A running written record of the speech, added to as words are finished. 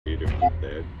doing with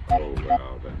that? Oh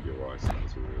wow, that UI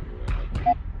sounds really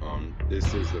loud.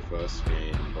 This is the first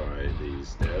game by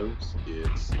these devs.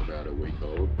 It's about a week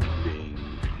old, being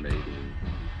made in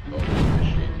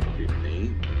Machine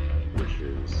 15, which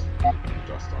is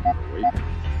just under a week.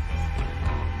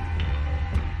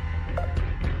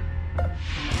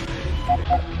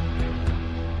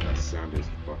 That sound is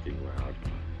fucking loud.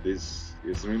 This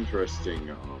is an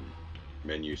interesting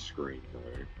menu screen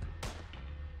though.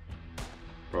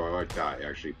 Oh, I like that. It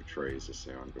actually portrays the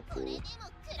sound before.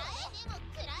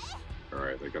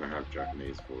 Alright, they're gonna have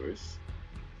Japanese voice.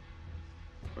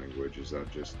 Language, is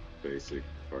that just basic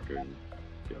fucking,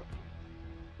 yeah,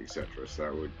 etc. So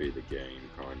that would be the game,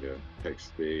 kinda. Text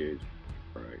speed,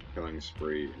 right, killing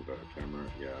spree, invert camera,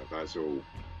 yeah, that's all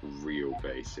real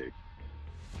basic.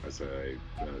 I'd say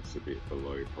that's a bit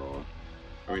below par.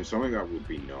 I mean, something that would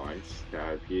be nice to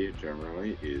have here,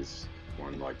 generally, is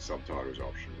one, like, subtitles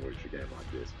option, which a game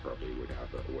like this probably would have,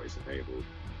 but always enabled.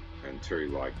 And two,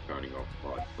 like, turning off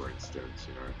HUD, for instance,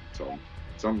 you know,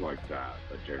 something like that,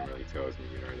 that generally tells me,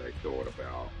 you know, they thought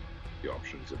about the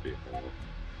options a bit more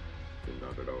than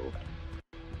not at all.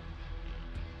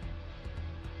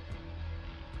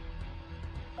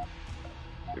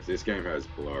 If this game has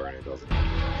blur and it doesn't have...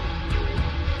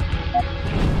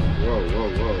 Whoa, whoa,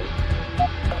 whoa.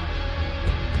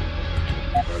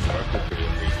 I have to do it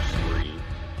each screen.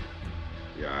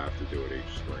 Yeah, I have to do it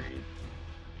each screen.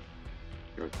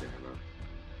 God damn it.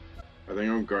 I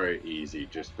think I'll go easy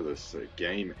just for this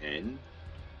game end.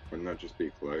 Wouldn't that just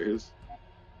be closed?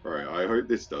 Alright, I hope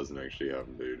this doesn't actually have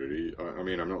nudity. I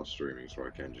mean, I'm not streaming, so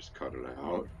I can just cut it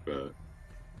out, but,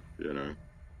 you know,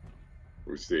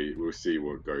 we'll see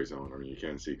what goes on. I mean, you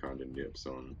can see kind of nips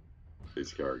on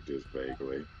these characters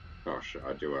vaguely. Oh shit,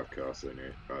 I do have cursor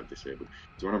disabled.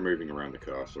 So when I'm moving around the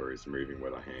cursor, it's moving where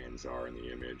the hands are in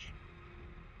the image.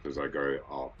 So as I go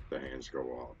up, the hands go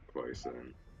up closer,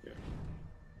 and yeah.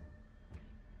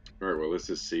 Alright, well this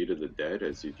is Seed of the Dead,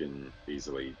 as you can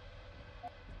easily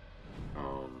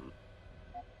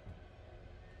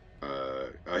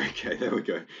okay, there we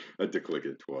go. I had to click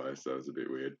it twice, that was a bit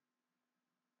weird.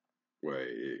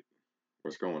 Wait,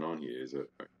 what's going on here? Is it...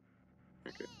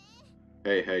 Okay.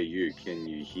 Hey, you, can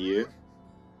you hear?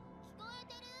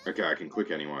 Okay, I can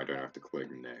click anywhere, I don't have to click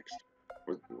next.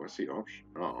 What's the option?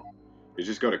 Oh. It's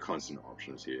just got a constant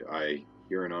options here. I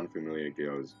hear an unfamiliar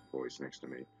girl's voice next to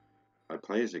me. I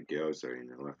play as a girl zone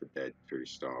in Left 4 Dead 2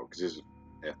 style, because this is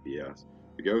FPS.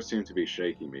 The girls seem to be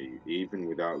shaking me. Even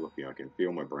without looking, I can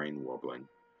feel my brain wobbling.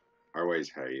 I always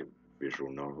hate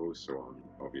visual novels, so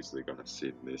I'm obviously going to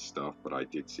sit in this stuff, but I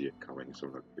did see it coming, so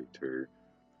I'm not going to be too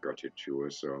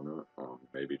gratuitous on it.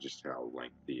 Maybe just how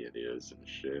lengthy it is and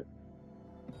shit.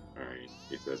 I mean,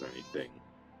 if there's anything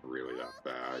really that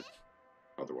bad.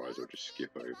 Otherwise, I'll just skip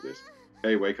over this.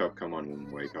 Hey, wake up, come on,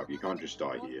 wake up. You can't just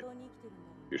die here.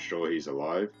 You're sure he's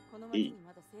alive?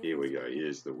 Here we go,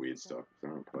 here's the weird stuff. I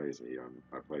don't play as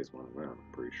I play as one of them,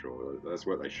 I'm pretty sure. That's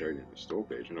what they showed in the store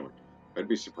page. Anyway, I'd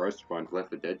be surprised to find Left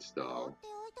 4 Dead style.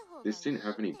 This didn't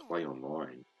have any play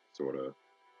online sort of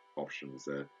options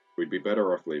there. We'd be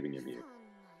better off leaving him here.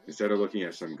 Instead of looking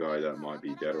at some guy that might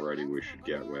be dead already, we should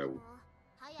get where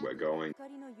we're going.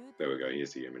 There we go,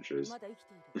 here's the images.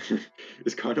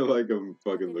 It's kind of like I'm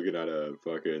fucking looking at a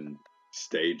fucking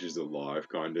stages of life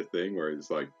kind of thing, where it's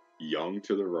like young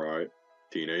to the right,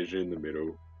 teenager in the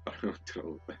middle, and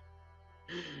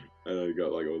I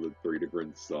got like all the three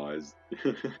different sizes.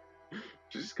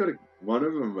 Just got one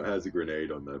of them has a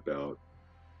grenade on their belt,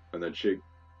 and the chick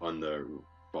on the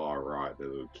far right, the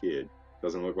little kid,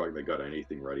 doesn't look like they got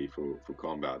anything ready for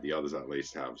combat. The others at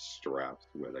least have straps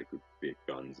where they could fit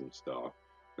guns and stuff.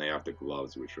 And they have the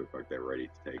gloves, which look like they're ready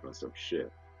to take on some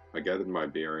shit. I gathered my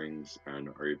bearings and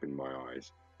opened my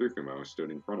eyes. 3 females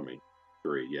stood in front of me.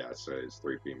 3, yeah, so it's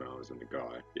 3 females and a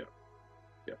guy. Yeah.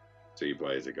 So you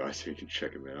play as a guy so you can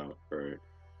check him out, right?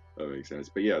 That makes sense.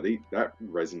 But yeah, that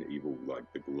Resident Evil, like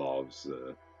the gloves,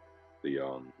 the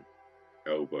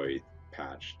elbow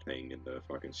patch thing and the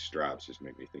fucking straps just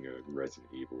make me think of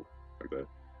Resident Evil. Like that.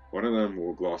 One of them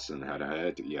wore gloss and had a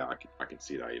head. Yeah, I can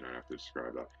see that. You don't have to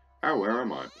describe that. Oh, where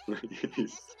am I?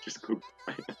 He's just good.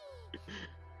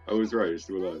 I was right. It's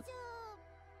still alive.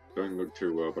 Don't look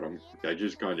too well, but I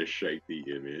just kind of shake the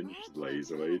image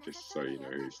lazily, just so you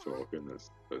know who's talking.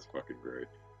 That's fucking great.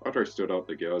 After I stood up,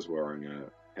 the girl's wearing a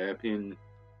hairpin.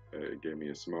 Gave me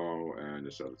a smile and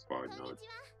a satisfied nod.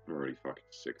 I'm already fucking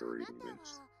sick of reading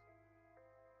this.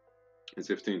 As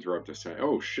if to interrupt her saying,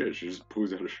 oh shit, she just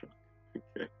pulls out a shotgun.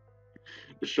 Okay.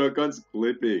 The shotgun's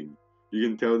clipping. You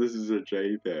can tell this is a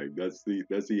JPEG. That's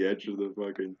the edge of the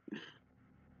fucking...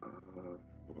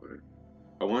 boy.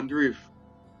 I wonder if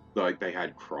like they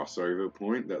had crossover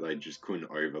point that they just couldn't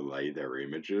overlay their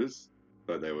images.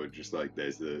 But they were just like,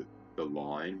 there's the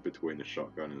line between the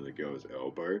shotgun and the girl's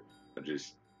elbow. I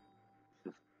just,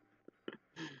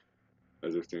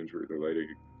 as if to interpret the lady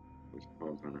was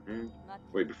palms on her hand.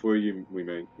 Wait, before I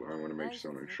want to make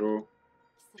something sure.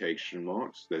 Quotation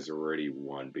marks. There's already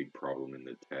one big problem in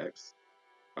the text.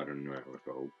 I don't know if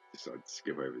I'll decide to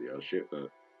skip over the other shit,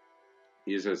 but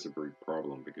here's a big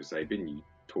problem because they've been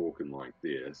talking like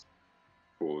this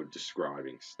for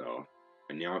describing stuff,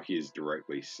 and now he's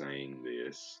directly saying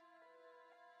this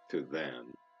to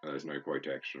them. There's no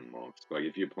quotation marks. Like,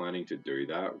 if you're planning to do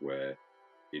that, where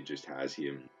it just has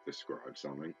him describe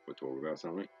something or talk about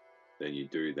something, then you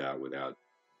do that without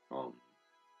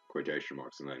quotation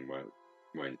marks, and then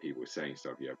when people are saying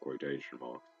stuff, you have quotation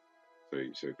marks,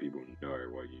 so people know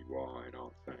what you are and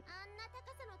aren't saying.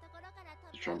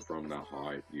 To jump from that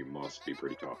height, you must be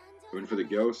pretty tough. I mean, for the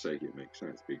girls' sake, it makes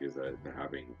sense because they're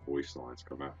having voice lines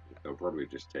come out. They'll probably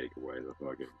just take away the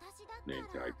fucking name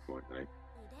tag, won't they?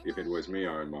 If it was me,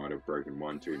 I might have broken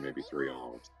 1, 2, maybe 3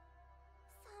 arms.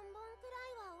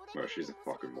 Well, she's a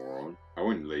fucking moron. I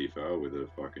wouldn't leave her with a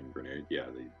fucking grenade. Yeah,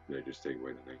 they just take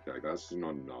away the name tag. That's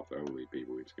not enough. That will leave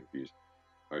people just confused.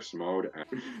 I smiled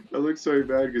and that looks so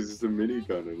bad because it's a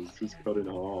minigun and it's just cut in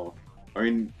half. I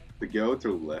mean, the girl to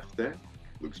the left there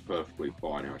looks perfectly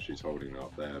fine how she's holding it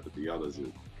up there, but the others are...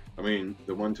 I mean,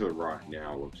 the one to the right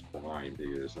now looks fine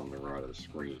because it's on the right of the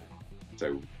screen.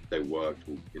 So they worked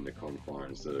in the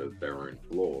confines of their own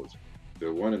flaws.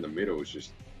 The one in the middle is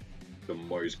just the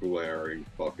most glaring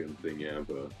fucking thing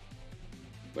ever.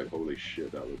 Like, holy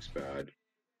shit, that looks bad.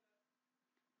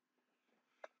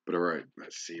 But alright,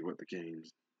 let's see what the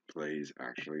game's plays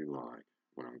actually like,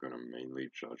 what I'm gonna mainly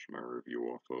judge my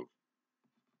review off of.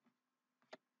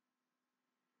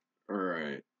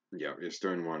 Alright, yeah, it's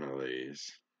doing one of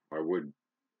these. I would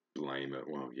blame it,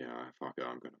 well, yeah, fuck it,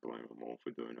 I'm gonna blame them all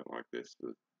for doing it like this,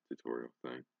 the tutorial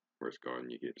thing, where it's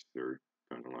guiding you get through,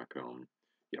 kind of like,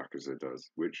 Yakuza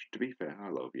does, which, to be fair,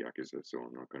 I love Yakuza, so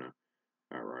I'm not gonna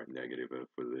outright negative it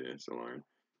for this alone.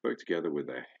 Work together with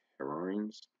the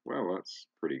heroines. Well, that's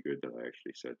pretty good that they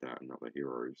actually said that and not the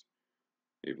heroes.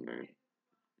 Even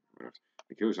though,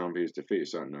 the kill zombies, defeat a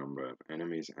certain number of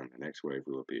enemies, and the next wave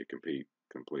will be a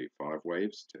complete 5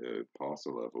 waves to pass a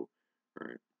level.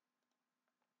 Right.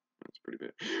 That's pretty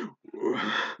big.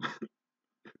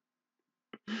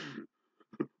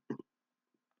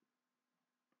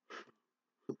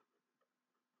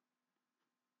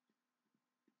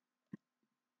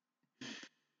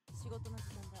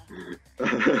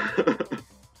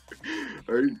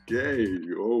 Okay,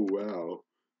 oh wow.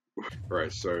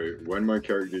 Right, so when my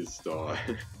characters die,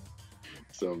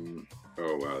 oh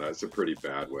wow, that's a pretty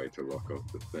bad way to lock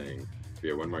off the thing.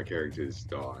 Yeah, when my characters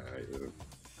die,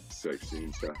 sex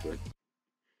scenes happen.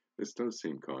 This does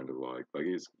seem kind of like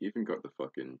it's even got the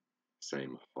fucking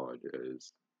same HUD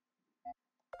as...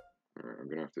 Alright, I'm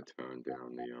gonna have to turn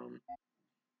down the,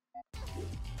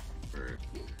 Alright.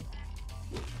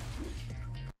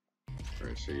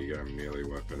 Alright, so you got a melee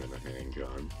weapon and a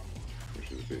handgun,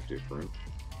 which is a bit different.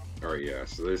 Alright, yeah,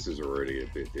 so this is already a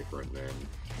bit different than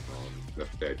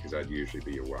Left Dead, because that'd usually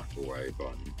be a whack away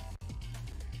button.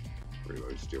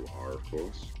 Reload still R, of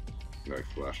course. No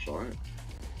flashlight.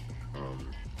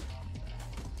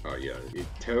 Oh yeah, it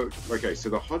tells... Okay, so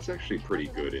the HUD's actually pretty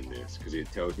good in this, because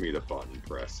it tells me the button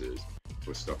presses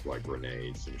for stuff like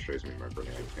grenades, and shows me my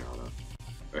grenade counter.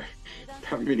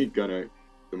 That minigun...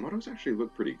 The models actually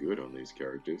look pretty good on these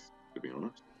characters, to be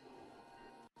honest.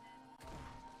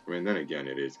 I mean, then again,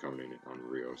 it is coming in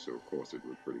Unreal, so of course it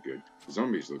looked pretty good. The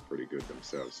zombies look pretty good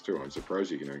themselves, too. I'm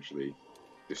surprised you can actually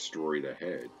destroy their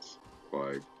heads.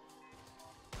 Like,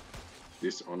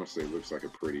 this honestly looks like a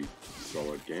pretty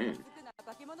solid game.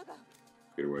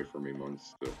 Get away from me,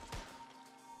 monster.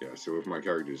 Yeah, so if my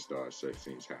characters die, sex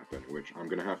scenes happen, which I'm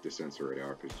gonna have to censor it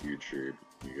out, because YouTube,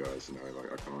 you guys know,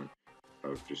 like, I can't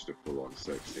have just a full-on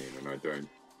sex scene, and I don't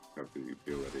have the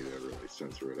ability to really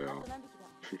censor it out.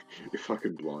 It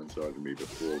fucking blindsided me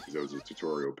before, because there was a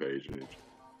tutorial page, and it...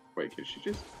 Wait, can she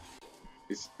just...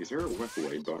 Is there a walk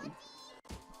away button?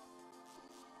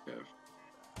 F.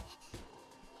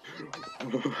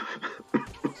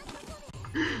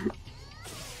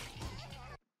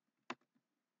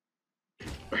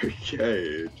 Okay,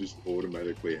 it just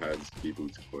automatically has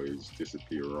people's clothes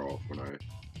disappear off when I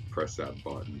press that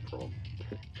button prompt.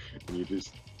 And you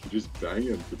just bang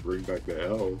them to bring back the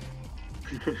health.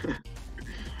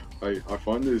 I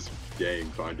find this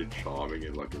game kind of charming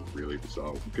and like a really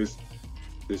bizarre, because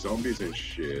the zombies and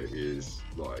shit is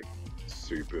like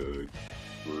super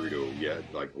brutal, yet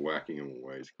like whacking them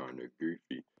away is kind of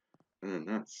goofy. And then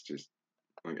that's just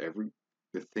like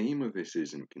the theme of this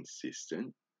isn't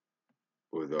consistent,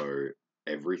 although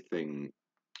everything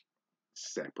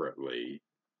separately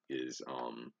is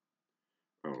oh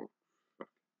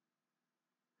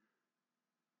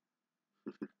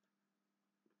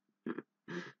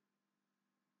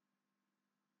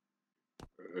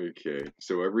okay,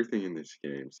 so everything in this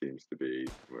game seems to be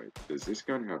wait, does this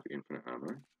gun have infinite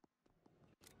ammo?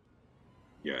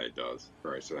 Yeah, it does.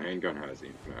 Right, so the handgun has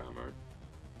infinite ammo.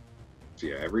 So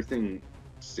yeah, everything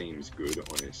seems good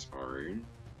on its own,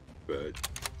 but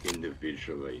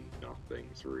individually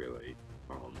nothing's really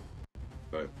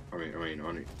but I mean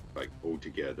on it like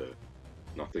altogether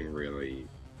nothing really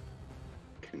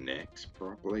connects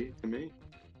properly to me.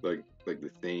 Like the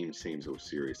theme seems all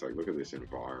serious. Like look at this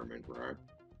environment, right?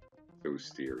 So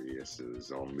serious. The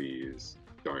zombies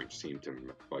don't seem to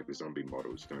like the zombie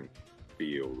models don't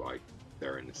feel like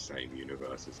they're in the same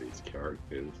universe as these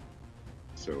characters.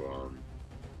 So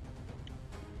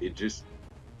it just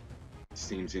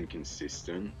seems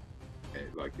inconsistent.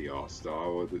 Like the art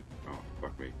style or the oh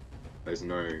fuck me. There's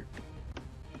no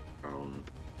I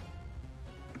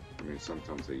mean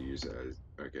sometimes they use it as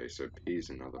okay, so P is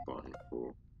another button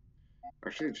for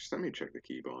actually just let me check the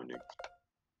key bindings.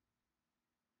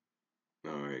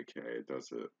 Okay, it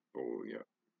does it all, yeah.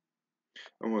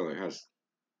 Oh well it has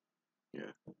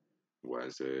yeah.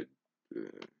 Wizard,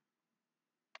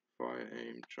 fire,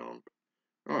 aim, jump.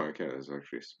 Oh okay, there's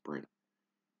actually a sprint.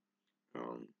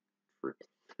 Frick.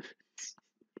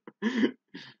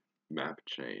 Map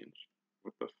change.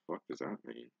 What the fuck does that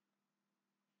mean?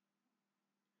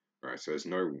 Alright, so there's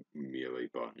no melee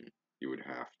button. You would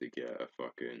have to get a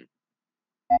fucking...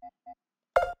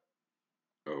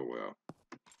 Oh well.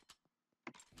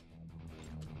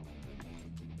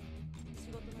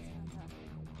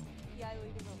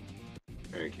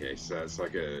 Okay, so that's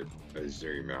like a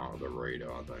zoom out of the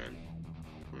radar then.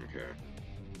 Okay.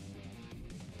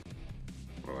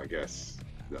 Well, I guess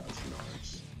that's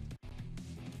nice.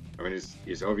 I mean,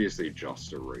 it's obviously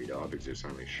just a radar because it's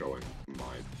only showing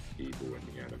my people and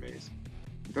the enemies.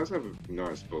 It does have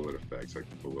nice bullet effects, like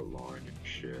the bullet line and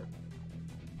shit.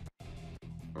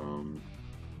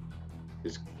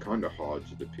 It's kind of hard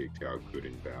to depict how good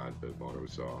and bad the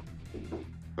models are.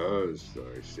 Hers,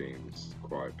 though, seems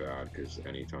quite bad because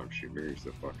anytime she moves,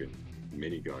 the fucking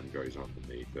minigun goes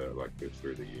underneath her, like goes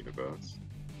through the universe.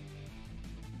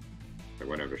 And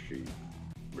whenever she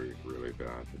moves really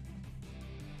bad.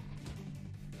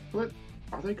 What?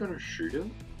 Are they gonna shoot her?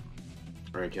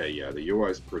 Okay, yeah, the UI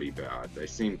is pretty bad. They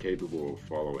seem capable of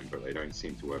following, but they don't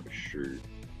seem to ever shoot.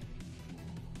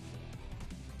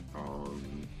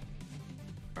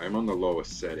 I'm on the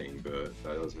lowest setting, but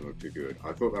that doesn't look too good.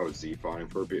 I thought that was Z-fighting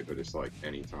for a bit, but it's like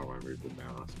anytime I move the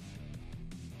mouse,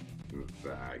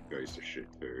 that goes to shit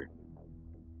too.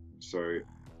 So,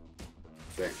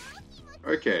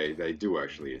 okay, they do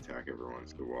actually attack every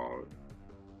once in a while.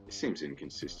 It seems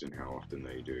inconsistent how often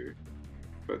they do,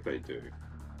 but they do.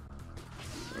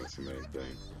 That's the main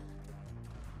thing.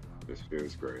 This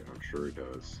feels great, I'm sure it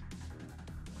does.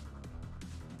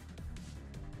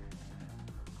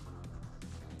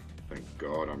 Thank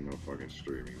God I'm not fucking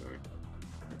streaming though.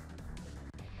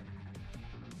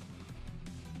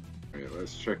 Okay,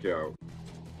 let's check out.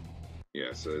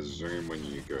 Yeah, so zoom when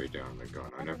you go down the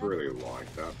gun. I never really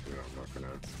liked that, but I'm not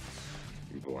gonna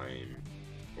blame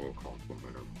or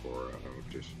compliment him for it.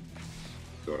 I just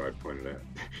thought I'd point it out.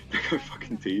 That guy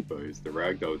fucking T-pose. The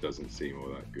ragdoll doesn't seem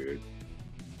all that good.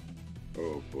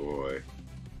 Oh boy.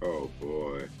 Oh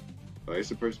boy. Are they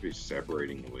supposed to be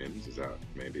separating limbs? Is that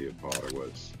maybe a part of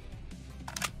what's...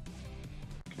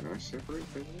 Can I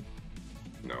separate them?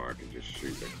 No, I can just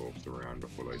shoot their corpse around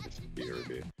before they disappear a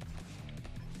bit.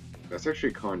 That's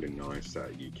actually kind of nice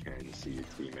that you can see your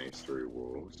teammates through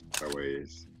walls. That way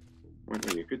is... Well,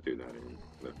 no, you could do that in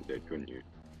Left 4 Dead, couldn't you?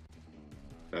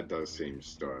 That does seem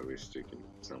stylistic and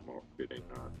somewhat fitting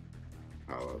that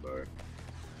color though.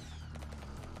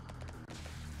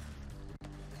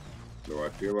 Though I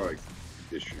feel like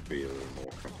this should be a little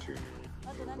more cartoony,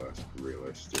 a little less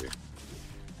realistic.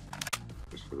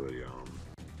 Just for the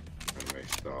anime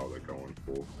style they're going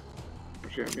for.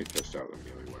 Actually, let me test out the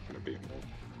melee weapon a bit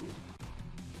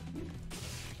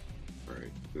more.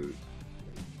 Right,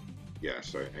 yeah,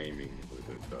 so aiming with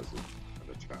it does an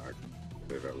attack.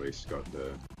 They've at least got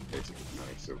the basic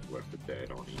mechanics of Left 4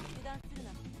 Dead on it.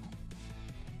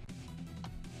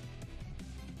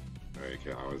 Okay,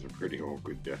 that was a pretty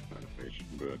awkward death animation,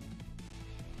 but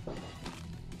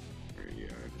yeah,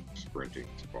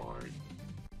 sprinting's fine.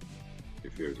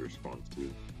 It feels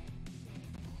responsive.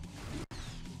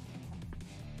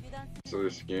 So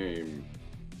this game,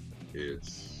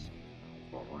 it's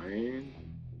fine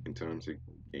in terms of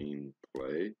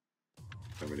gameplay.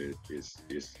 I mean, it's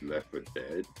Left 4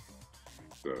 Dead,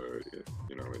 so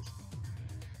you know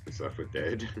it's Left 4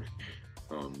 Dead.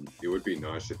 It would be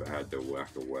nice if it had the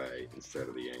whack away instead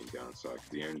of the aim down side. Cause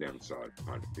the aim down side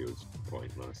kind of feels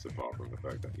pointless apart from the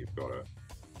fact that you've got to.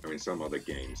 I mean, some other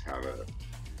games have it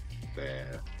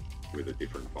there with a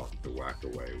different button to whack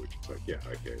away, which is like, yeah,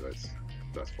 okay,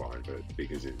 that's fine, but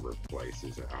because it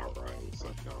replaces it outright, it's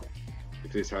like, no.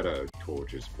 If this had a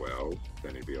torch as well,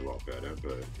 then it'd be a lot better,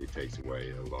 but it takes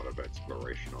away a lot of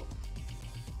exploration on it.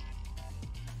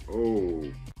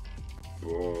 Oh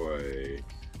boy.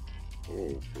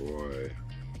 Oh boy.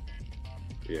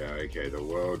 Yeah, okay, the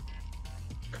world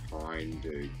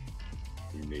kinda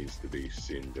needs to be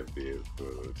sinned a bit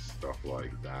for stuff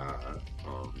like that.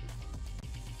 Oh,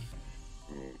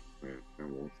 man, can I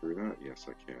walk through that? Yes,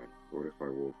 I can. What if I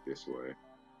walk this way?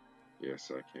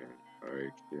 Yes, I can.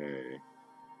 Okay.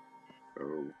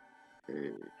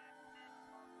 Okay.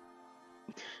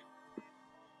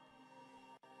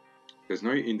 There's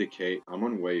no indicate. I'm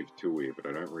on wave 2 here, but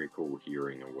I don't recall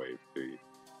hearing a wave 2.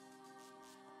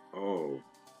 Oh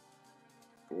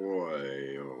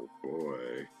boy. Oh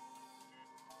boy.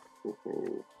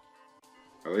 Oh.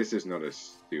 At least it's not a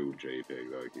still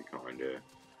JPEG, like you kinda.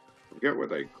 I forget what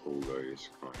they call those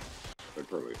kind of. They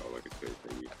probably are like a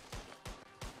JPEG.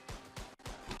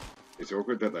 It's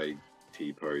awkward that they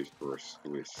T-pose for a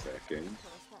split second.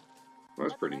 Well,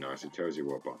 that's pretty nice. It tells you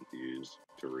what button to use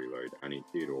to reload, and it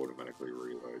did automatically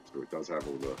reload, so it does have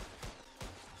all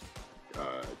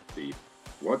the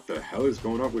what the hell is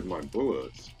going on with my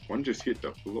bullets? One just hit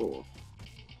the floor.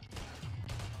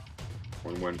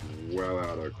 One went well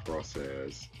out of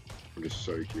crosshairs. I'm just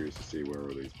so curious to see where all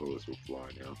these bullets will fly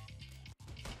now.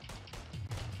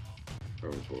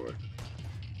 Oh boy.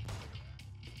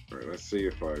 Alright, let's see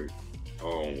if I...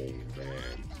 Oh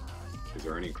man. Is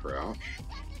there any crouch?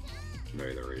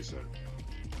 No, there isn't.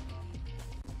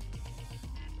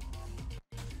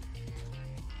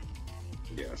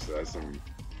 Yeah, so that's some...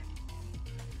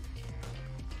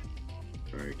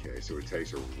 Okay, so it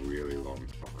takes a really long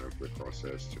time for the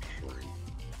crosshairs to shrink.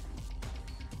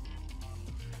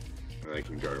 And they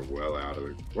can go well out of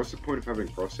the... What's the point of having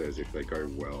crosshairs if they go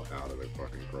well out of the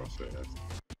fucking crosshairs?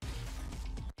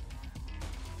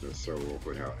 It's so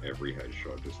awkward how every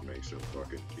headshot just makes a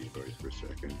fucking T-pose per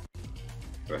second.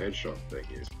 The headshot thing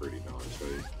is pretty nice,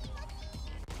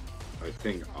 I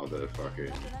think other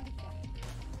fucking...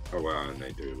 Oh wow, and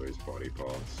they do lose body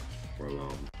parts.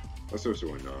 Well, that's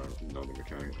also another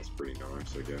mechanic that's pretty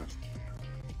nice, I guess.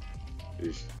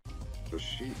 Does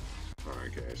she... Oh,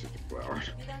 okay, it's just a flower.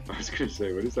 I was gonna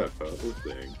say, what is that purple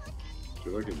thing? Is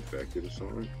it like infected or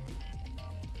something?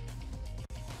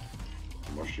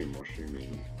 Mushy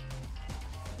mean...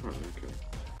 Oh, okay.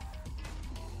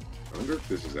 I wonder if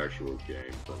this is actual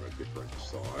game from a different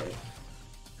site.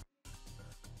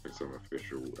 Like some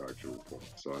official actual porn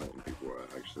site and people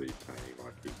are actually paying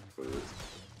like people for this.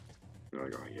 They're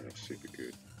like, oh yeah, super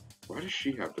good. Why does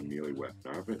she have the melee weapon?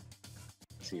 I haven't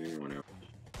seen anyone else.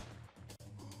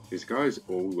 These guys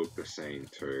all look the same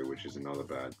too, which is another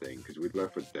bad thing, because with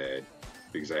Left 4 Dead,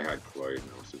 because they had clothes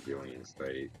and all civilians,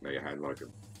 they had like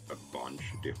a bunch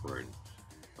of different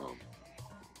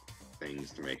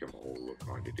things to make them all look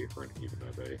kind of different, even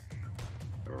though there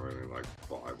are only like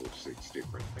 5 or 6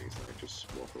 different things that I just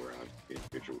swap around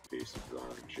individual pieces of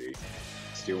RNG.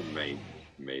 Still made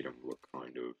them look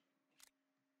kind of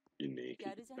unique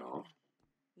enough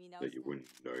that you wouldn't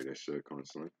notice it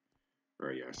constantly.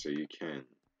 Right, yeah, so you can,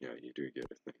 yeah, you do get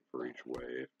a thing for each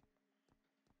wave.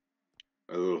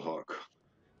 A little hot.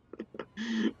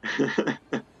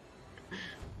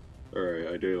 Alright,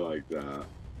 I do like that.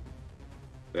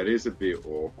 That is a bit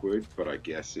awkward, but I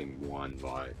guess in one,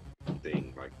 like,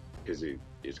 thing, like, because it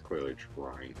is clearly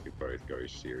trying to both go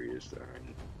serious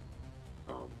and,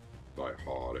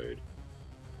 lighthearted,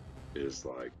 is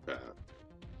like, that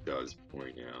does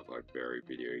point out, like, very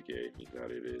video gaming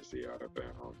that it is the out of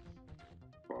bounds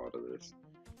part of this.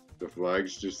 The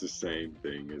flag's just the same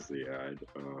thing as the ad.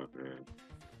 Oh man.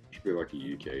 Should be like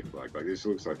a UK flag. Like this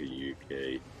looks like a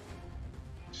UK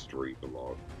street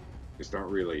vlog. It's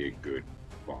not really a good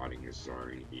fighting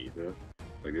zone either.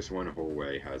 Like this one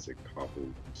hallway has a couple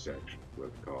sections where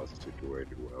the cars are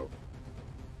situated well.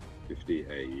 50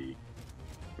 AE.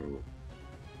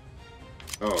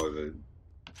 Oh,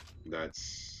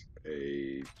 that's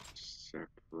a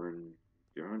separate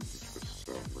gun for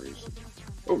some reason.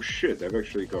 Oh shit, they've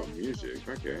actually got music.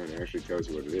 Okay, and it actually tells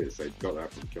you what it is. They got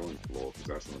that from Killing Floor, because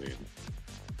that's not in.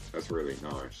 That's really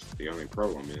nice. The only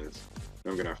problem is,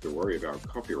 I'm gonna have to worry about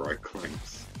copyright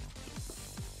claims.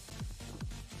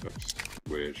 Oops,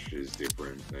 which is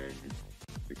different than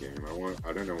the game.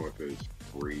 I don't know if it's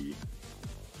free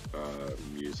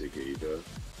music either,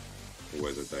 or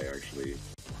whether they actually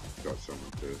got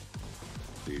someone to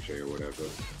DJ or whatever.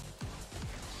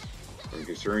 I'm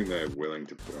considering they're willing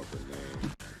to put up a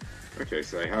name. Okay,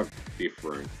 so they have two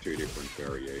different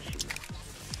variations.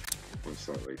 One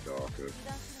slightly darker.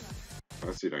 I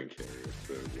honestly don't care if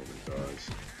the woman dies.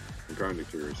 I'm kind of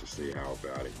curious to see how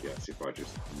bad it gets if I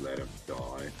just let them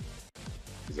die.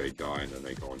 Because they die and then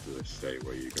they go into this state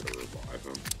where you gotta revive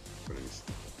them. But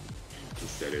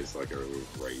instead it's like a little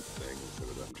raid thing instead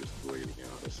of them just bleeding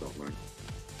out or something.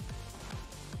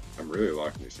 I'm really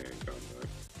liking this handgun though.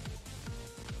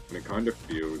 And it kind of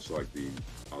feels like the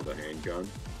other handgun.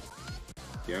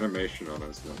 The animation on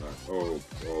it's not that. Oh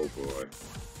boy.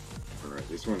 Alright,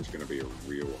 this one's gonna be a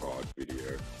real hard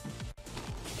video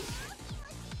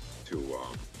to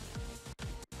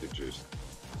just.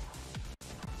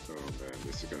 Oh man,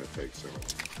 this is gonna take so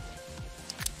much.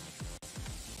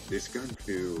 This gun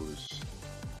feels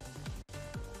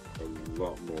a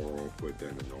lot more awkward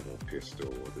than a normal pistol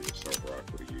or the assault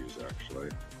rifle to use actually.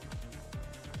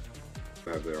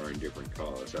 They have their own different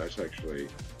colors. That's actually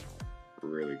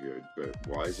really good, but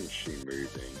why isn't she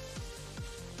moving?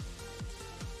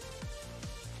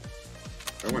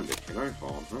 I wonder, can I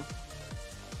harm her?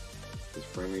 Is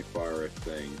friendly fire a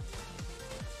thing?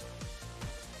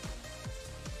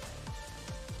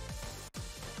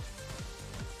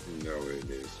 No, it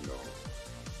is not.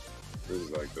 This is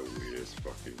like the weirdest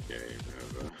fucking game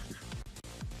ever.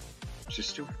 She's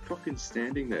still fucking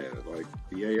standing there. Like,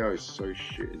 the AI is so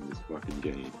shit in this fucking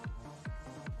game.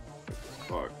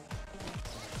 Fuck.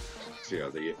 So yeah,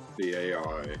 the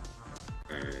AI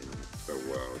and the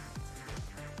world.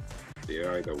 The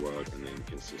AI, the world, and the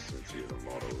inconsistency of the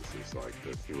models is like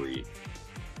the three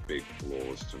big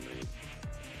flaws to me.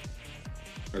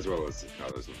 As well as how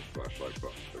there's no flashlight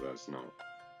button, but that's not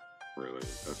really,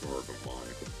 that's more of a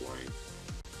minor complaint.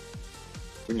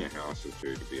 In your house or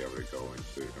two to be able to go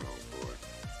into, oh boy.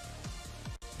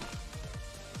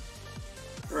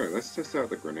 Alright, let's test out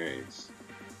the grenades.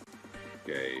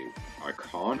 Okay, I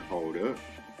can't hold it.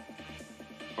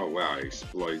 Oh wow, it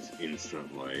explodes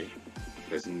instantly.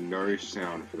 There's no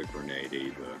sound for the grenade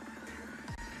either.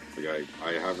 Like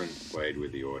I haven't played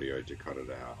with the audio to cut it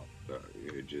out, so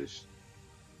it just...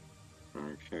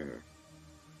 Okay.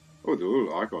 Oh, the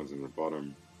little icons in the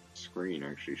bottom screen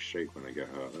actually shake when they get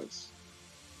hurt.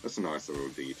 That's a nice little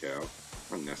detail.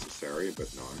 Unnecessary,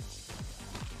 but nice.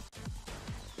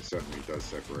 It certainly does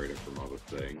separate it from other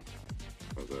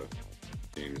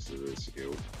games of this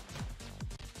ilk.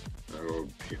 Oh,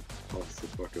 what's the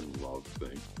fucking love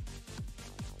thing?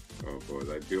 Oh boy,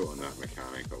 they built on that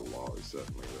mechanic a lot,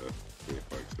 certainly the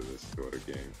effects of this sort of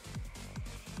game.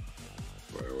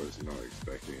 But I was not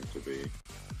expecting it to be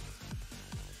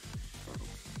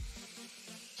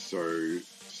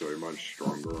so much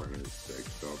stronger and its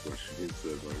decked up against the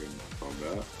fucking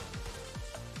combat.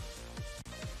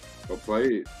 I'll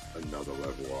play another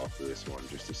level after this one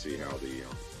just to see how the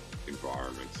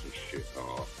environments and shit are.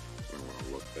 I don't want to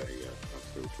look there yet, I'm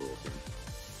still talking.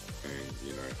 And,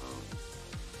 you know,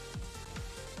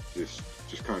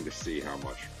 just kind of see how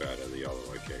much better the other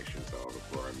locations are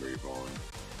before I move on.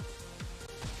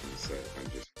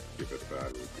 And just give it a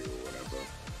bad review or whatever.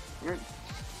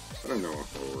 I don't know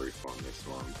if I'll refund this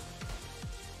one.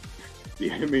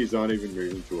 The enemies aren't even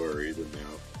moving to her either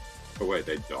now. Oh wait,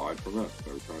 they died from it?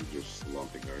 They were kind of just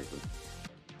slumping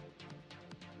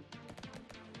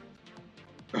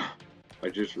over. I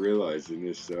just realized in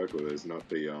this circle there's not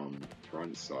the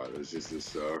front side, there's just this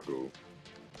circle.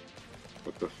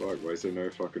 What the fuck? Why is there no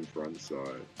fucking front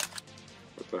side?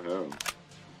 What the hell?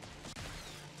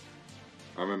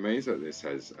 I'm amazed that this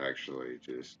has actually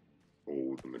just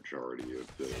all the majority of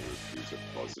the reviews are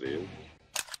positive.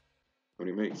 When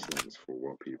it makes sense for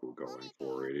what people are going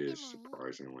for, it is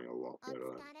surprisingly a lot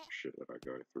better than shit that I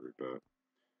go through, but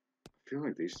I feel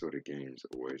like these sort of games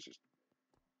always just...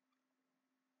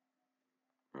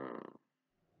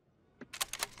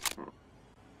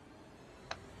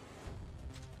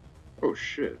 Oh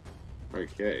shit.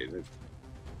 Okay,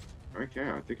 okay,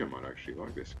 I think I might actually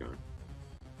like this gun.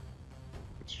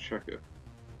 Let's check it.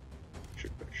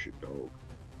 Check that shit, dog.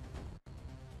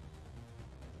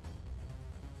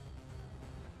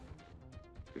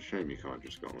 It's a shame you can't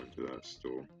just go into that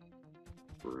store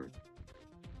room.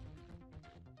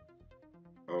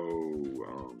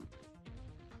 Oh,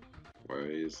 why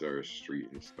is there a street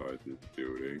inside this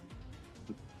building?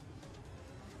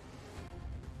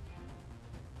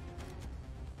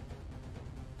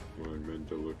 Well, I meant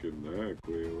to look in there,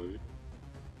 clearly.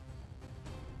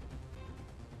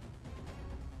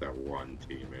 That that one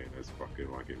teammate that's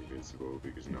fucking like invincible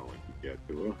because no one can get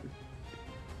to her.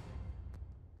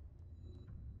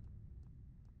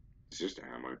 It's just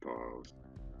ammo piles.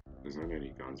 There's not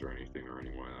any guns or anything or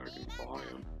anywhere that I can buy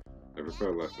them. I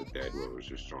prefer Left 4 Dead where it was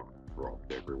just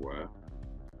dropped everywhere.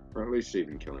 Or at least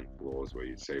even killing floors where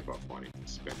you'd save up money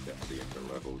to spend at the end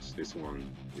of levels. This one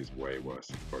is way worse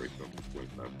than both of them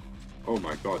with them. Oh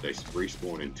my god, they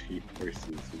respawn in T-poses,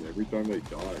 and every time they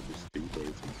die, it just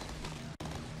T-poses.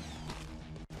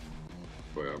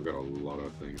 But I've got a lot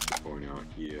of things to point out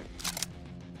here.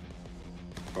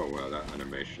 Oh wow, that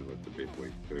animation looked a bit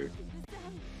weak too.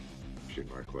 Shit,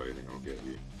 my clothing, I'll get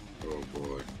you. Oh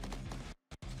boy.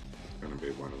 It's gonna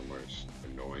be one of the most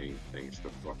annoying things to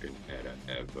fucking edit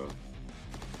ever.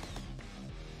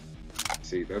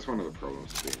 See, that's one of the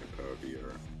problems of being a pervy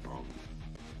on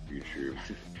YouTube.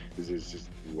 This is just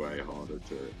way harder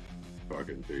to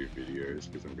fucking do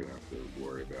videos because I'm gonna have to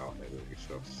worry about editing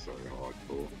stuff so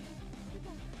hardcore.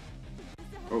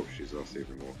 Oh, she's lost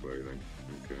even more clothing.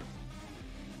 Okay.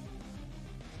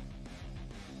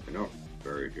 They're not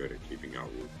very good at keeping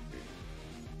up with me.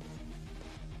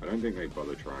 I don't think they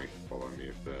bother trying to follow me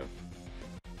if they're...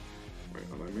 Wait,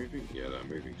 are they moving? Yeah, they're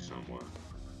moving somewhere.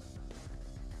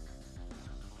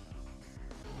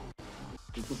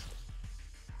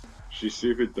 She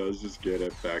super does just get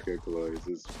her back her clothes.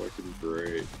 It's fucking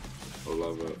great. I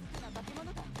love it.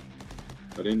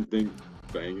 I didn't think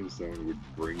banging someone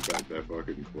would bring back their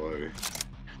fucking clothes.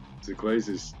 So clothes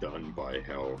is stunned by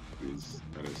health, and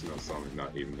it's not something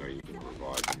that even though you can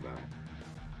revive them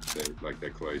that, like their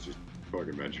clothes just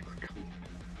fucking magically come.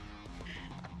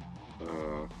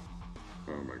 Oh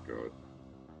my god.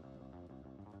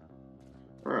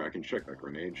 Alright, I can check that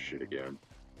grenade shit again.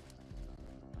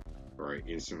 Alright,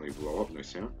 instantly blow up, no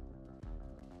sound.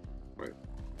 Wait.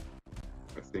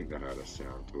 I think that had a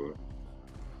sound to it.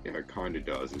 Yeah, it kinda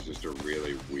does, it's just a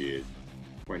really weird...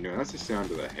 Wait, no, that's the sound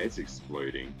of the heads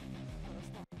exploding.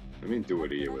 Let me do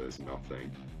it here where there's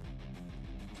nothing.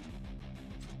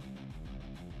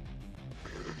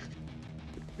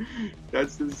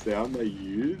 That's the sound they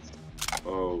used?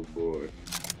 Oh boy.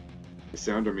 The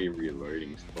sound of me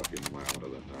reloading is fucking louder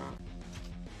than that.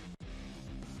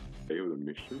 Fail the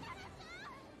mission?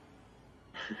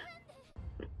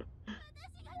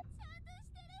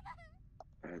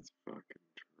 That's fucking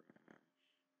trash.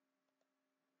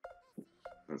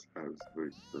 That's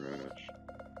absolute trash.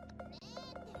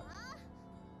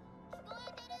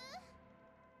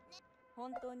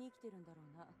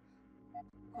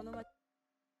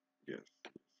 Yes,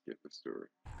 let's get the story.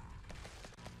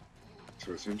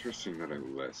 So it's interesting that it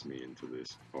lets me into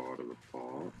this part of the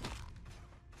part.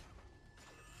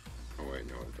 Oh wait,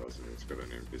 no it doesn't. It's got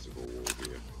an invisible wall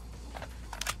here.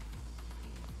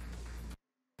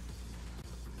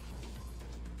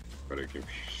 But it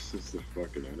confuses the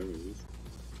fucking enemies.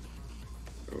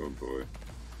 Oh boy.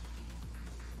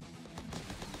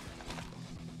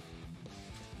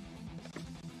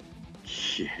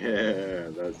 Yeah,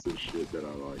 that's the shit that I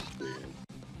like seeing.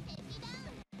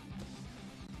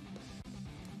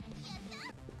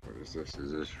 What is this?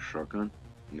 Is this a shotgun?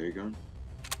 New gun?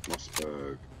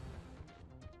 Mossberg.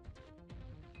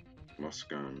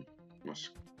 Musgun.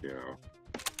 Muscow.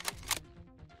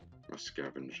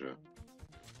 Muscavenger.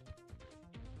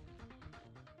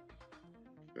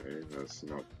 Okay, that's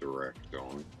not direct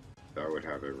on. That would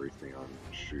have everything on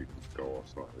shoot and go off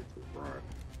slightly to the right.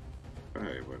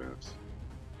 Hey, what else?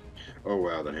 Oh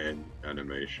wow, the hand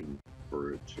animation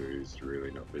for it too has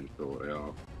really not been thought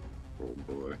out. Oh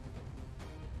boy.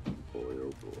 Boy,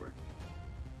 oh boy.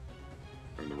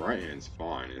 I mean, the right hand's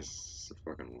fine, it's the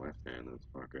fucking left hand that's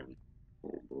fucking...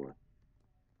 Oh boy.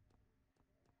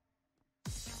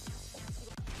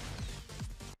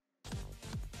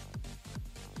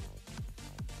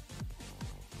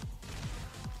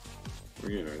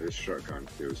 Well, you know, this shotgun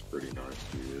feels pretty nice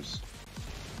to use.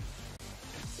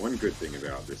 One good thing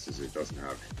about this is it doesn't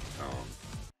have,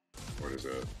 what is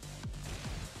it?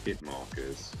 Hit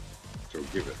markers. So I'll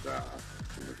give it that,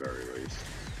 in the very least.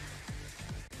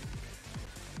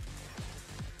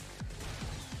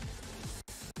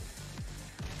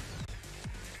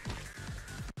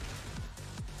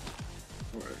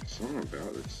 Alright, something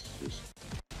about this is just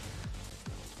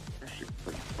actually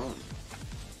pretty fun.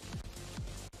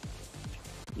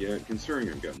 Yeah, considering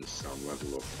I'm getting some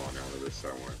level of fun out of this,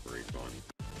 I won't refund,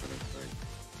 I don't think.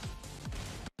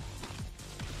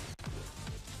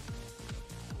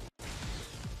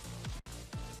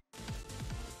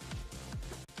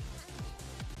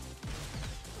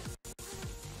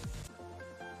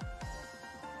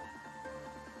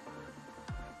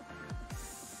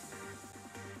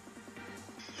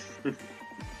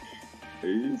 Are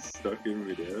you stuck in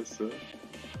midair, sir?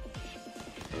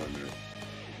 Oh no.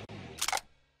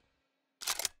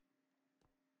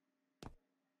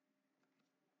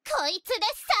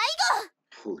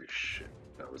 Holy shit,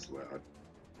 that was loud.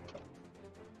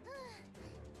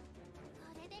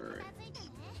 Alright.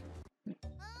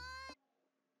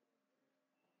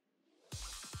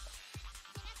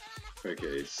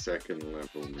 Okay, second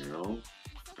level now.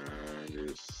 And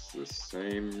it's the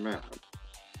same map.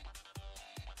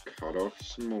 Cut off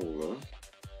smaller.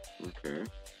 Okay.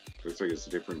 Looks like it's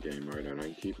a different game mode. I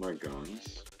don't keep my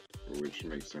guns, which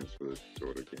makes sense for the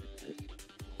sort of game mode.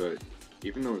 But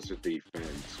even though it's a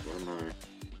defense, what am I...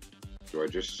 Do I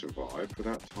just survive for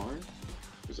that time?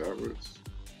 Is that what's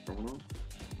going on?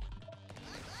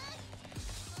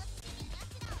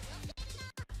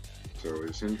 So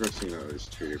it's interesting that there's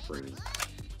two different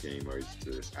game modes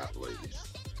to this at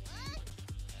least.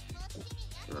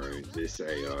 Alright, this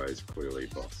AI is clearly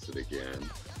busted again.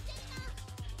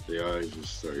 The AI is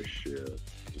just so shit.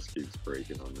 Just keeps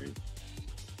breaking on me.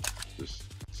 Just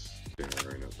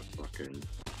staring at the fucking...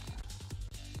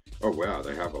 Oh wow,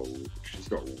 they have a... She's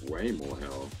got way more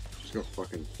health. She's got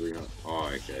fucking 300... Oh,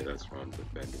 okay, that's why I'm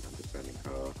defending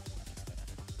her.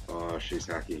 Oh, she's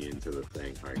hacking into the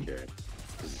thing, okay.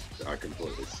 I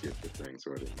completely skipped the thing,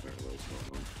 so I didn't know what was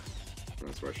going on.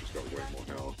 That's why she's got way more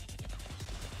health.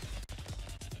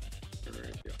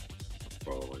 Alright, yeah.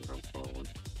 I'm following.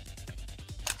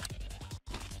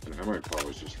 And ammo pile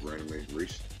is just randomly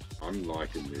I'm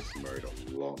liking this mode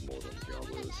a lot more than the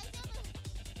others.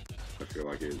 I feel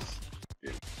like it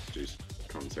just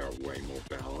comes out way more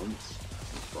balanced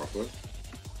and proper.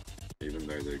 Even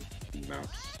though the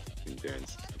map's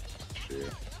condensed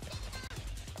shit.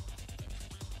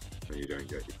 And you don't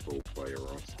get your full player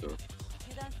roster.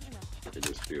 It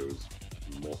just feels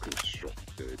more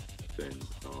constructed than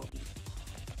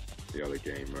the other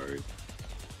game mode.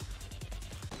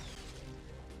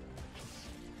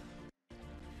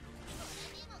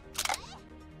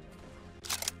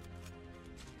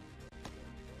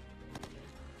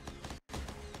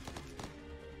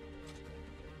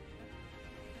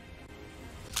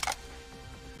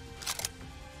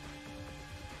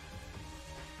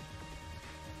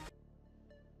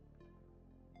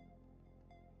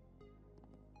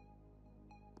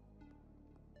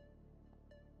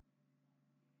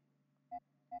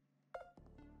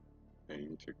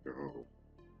 Aim to go.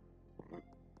 What?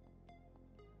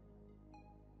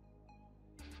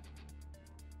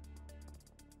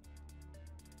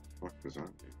 What does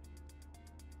that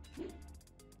do?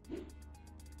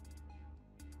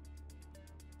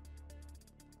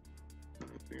 I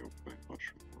think I'll play much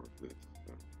more of this.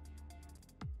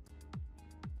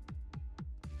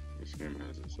 This game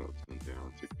has its ups and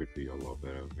downs. It could be a lot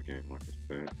better of a game, like I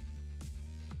said.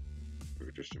 It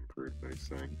would just improve those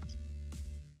things.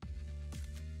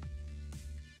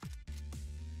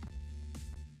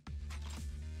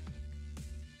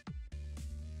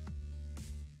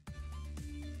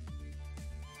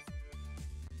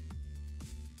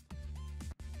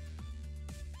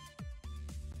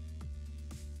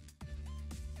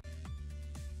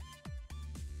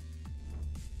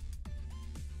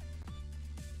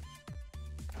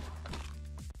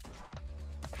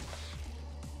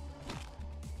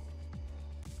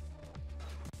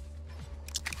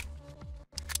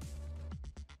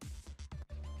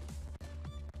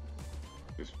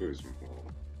 This feels more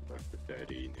like the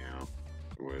Daddy now,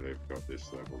 where they've got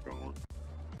this level going.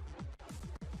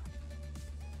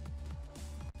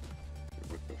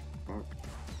 What the fuck?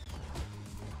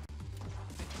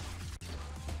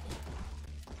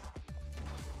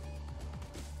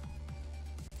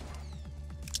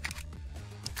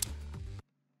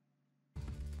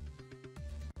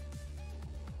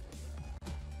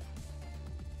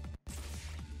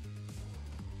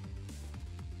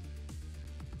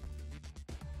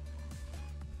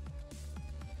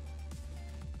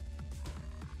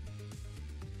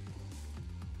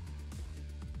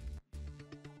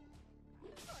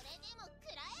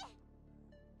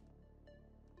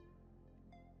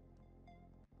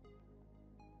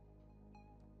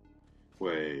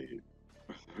 Wait,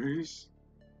 are those?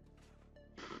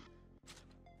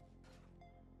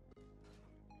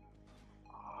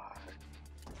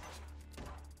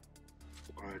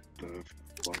 What the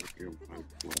fuck am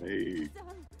I playing?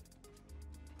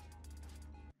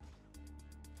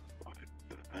 What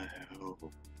the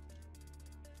hell?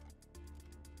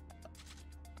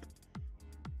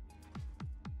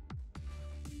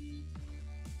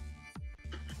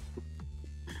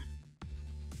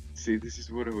 See, this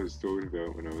is what I was talking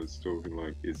about when I was talking,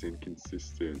 like, it's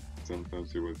inconsistent.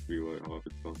 Sometimes it wants to be like half,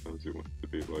 and sometimes it wants to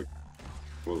be like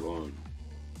full on.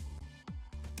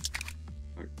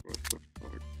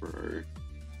 No.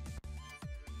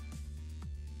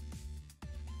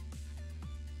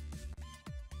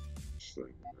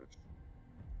 Select this.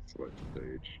 Select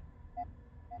stage.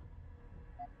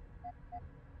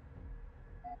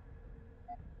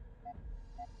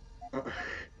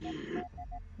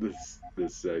 The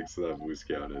sex levels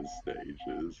count as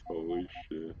stages. Holy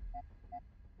shit.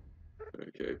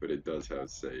 Okay, but it does have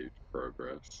saved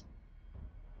progress.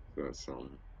 So that's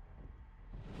something.